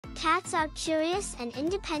Cats are curious and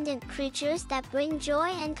independent creatures that bring joy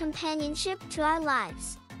and companionship to our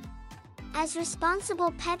lives. As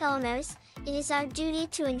responsible pet owners, it is our duty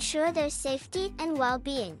to ensure their safety and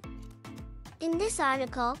well-being. In this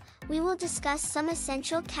article, we will discuss some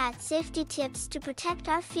essential cat safety tips to protect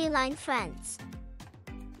our feline friends.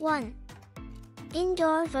 1.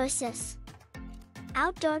 Indoor versus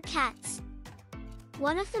outdoor cats.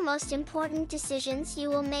 One of the most important decisions you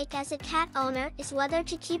will make as a cat owner is whether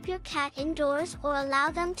to keep your cat indoors or allow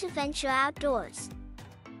them to venture outdoors.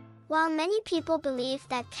 While many people believe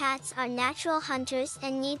that cats are natural hunters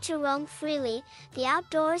and need to roam freely, the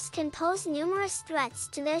outdoors can pose numerous threats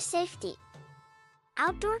to their safety.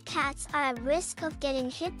 Outdoor cats are at risk of getting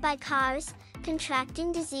hit by cars,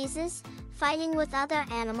 contracting diseases, fighting with other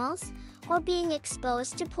animals, or being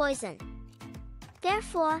exposed to poison.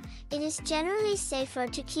 Therefore, it is generally safer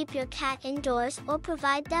to keep your cat indoors or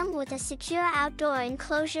provide them with a secure outdoor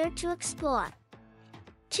enclosure to explore.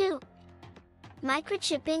 2.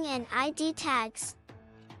 Microchipping and ID tags.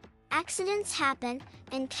 Accidents happen,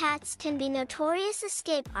 and cats can be notorious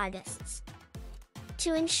escape artists.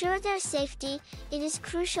 To ensure their safety, it is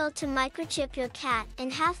crucial to microchip your cat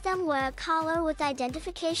and have them wear a collar with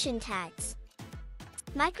identification tags.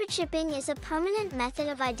 Microchipping is a permanent method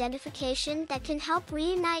of identification that can help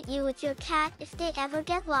reunite you with your cat if they ever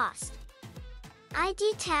get lost.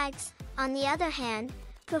 ID tags, on the other hand,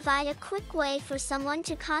 provide a quick way for someone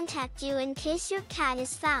to contact you in case your cat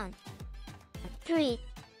is found. 3.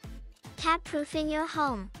 Cat-proofing your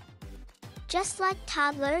home. Just like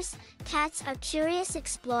toddlers, cats are curious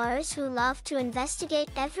explorers who love to investigate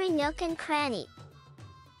every nook and cranny.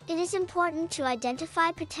 It is important to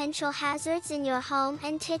identify potential hazards in your home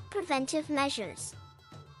and take preventive measures.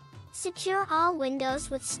 Secure all windows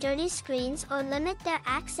with sturdy screens or limit their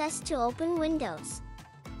access to open windows.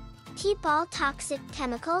 Keep all toxic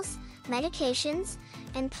chemicals, medications,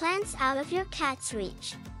 and plants out of your cat's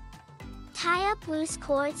reach. Tie up loose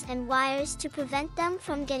cords and wires to prevent them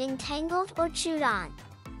from getting tangled or chewed on.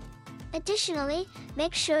 Additionally,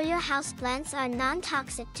 make sure your houseplants are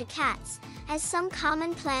non-toxic to cats, as some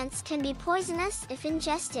common plants can be poisonous if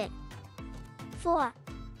ingested. 4.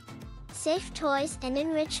 Safe toys and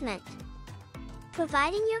enrichment.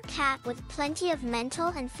 Providing your cat with plenty of mental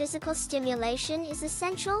and physical stimulation is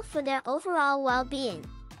essential for their overall well-being.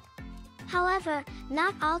 However,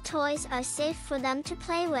 not all toys are safe for them to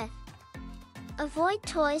play with. Avoid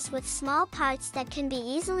toys with small parts that can be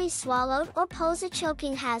easily swallowed or pose a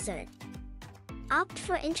choking hazard. Opt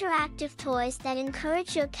for interactive toys that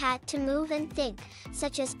encourage your cat to move and think,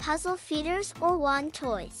 such as puzzle feeders or wand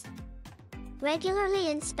toys.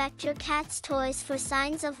 Regularly inspect your cat's toys for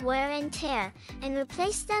signs of wear and tear, and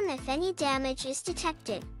replace them if any damage is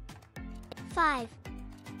detected. 5.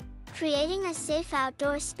 Creating a safe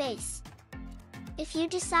outdoor space. If you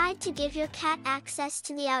decide to give your cat access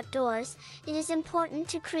to the outdoors, it is important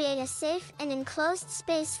to create a safe and enclosed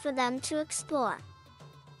space for them to explore.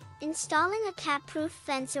 Installing a cat-proof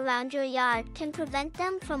fence around your yard can prevent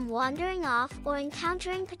them from wandering off or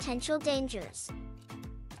encountering potential dangers.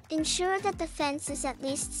 Ensure that the fence is at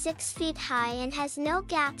least 6 feet high and has no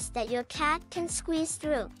gaps that your cat can squeeze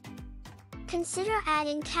through. Consider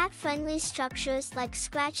adding cat-friendly structures like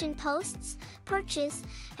scratch-in posts, perches,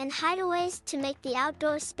 and hideaways to make the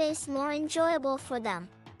outdoor space more enjoyable for them.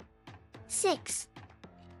 6.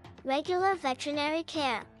 Regular veterinary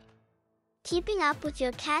care. Keeping up with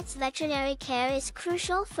your cat's veterinary care is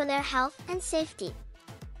crucial for their health and safety.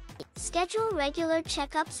 Schedule regular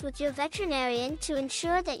checkups with your veterinarian to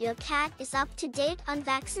ensure that your cat is up to date on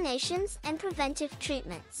vaccinations and preventive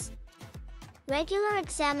treatments. Regular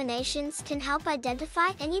examinations can help identify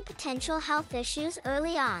any potential health issues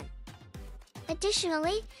early on.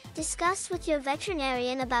 Additionally, discuss with your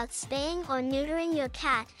veterinarian about spaying or neutering your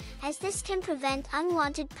cat, as this can prevent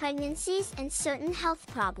unwanted pregnancies and certain health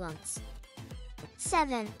problems.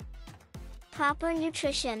 7. Proper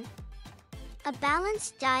nutrition. A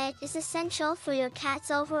balanced diet is essential for your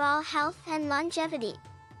cat's overall health and longevity.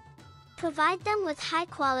 Provide them with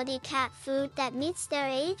high-quality cat food that meets their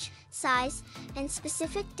age, size, and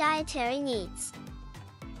specific dietary needs.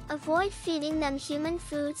 Avoid feeding them human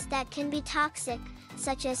foods that can be toxic,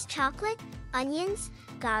 such as chocolate, onions,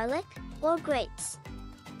 garlic, or grapes.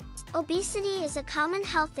 Obesity is a common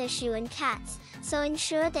health issue in cats, so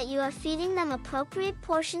ensure that you are feeding them appropriate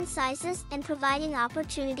portion sizes and providing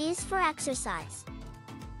opportunities for exercise.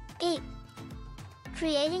 8.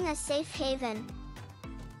 Creating a safe haven.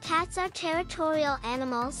 Cats are territorial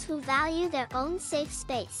animals who value their own safe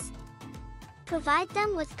space. Provide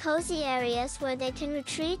them with cozy areas where they can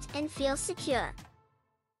retreat and feel secure.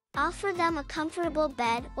 Offer them a comfortable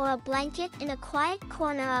bed or a blanket in a quiet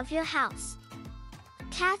corner of your house.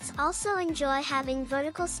 Cats also enjoy having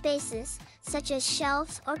vertical spaces, such as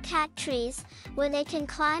shelves or cat trees, where they can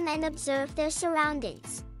climb and observe their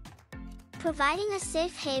surroundings. Providing a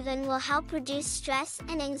safe haven will help reduce stress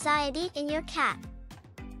and anxiety in your cat.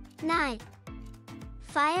 9.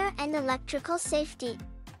 Fire and electrical safety.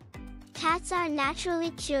 Cats are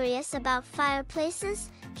naturally curious about fireplaces,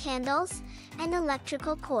 candles, and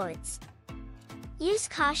electrical cords. Use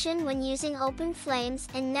caution when using open flames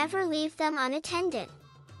and never leave them unattended.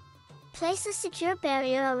 Place a secure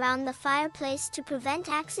barrier around the fireplace to prevent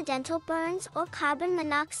accidental burns or carbon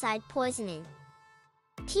monoxide poisoning.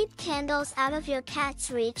 Keep candles out of your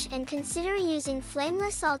cat's reach and consider using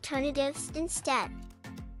flameless alternatives instead.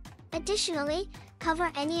 Additionally,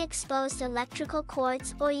 cover any exposed electrical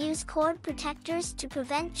cords or use cord protectors to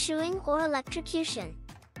prevent chewing or electrocution.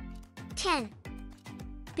 10.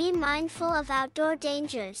 Be mindful of outdoor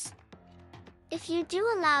dangers. If you do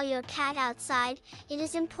allow your cat outside, it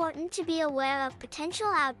is important to be aware of potential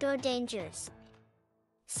outdoor dangers.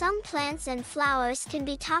 Some plants and flowers can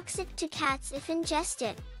be toxic to cats if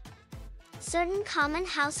ingested. Certain common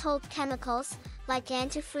household chemicals, like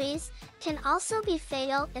antifreeze, can also be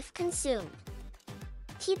fatal if consumed.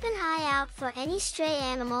 Keep an eye out for any stray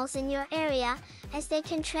animals in your area, as they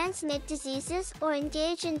can transmit diseases or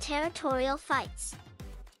engage in territorial fights.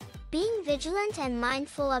 Being vigilant and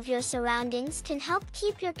mindful of your surroundings can help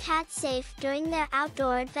keep your cat safe during their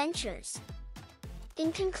outdoor adventures.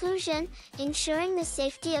 In conclusion, ensuring the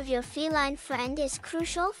safety of your feline friend is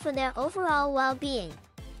crucial for their overall well-being.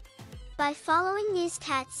 By following these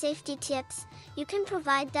cat safety tips, you can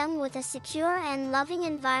provide them with a secure and loving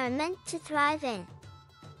environment to thrive in.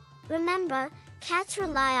 Remember, cats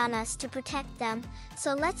rely on us to protect them,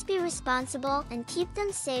 so let's be responsible and keep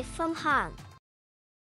them safe from harm.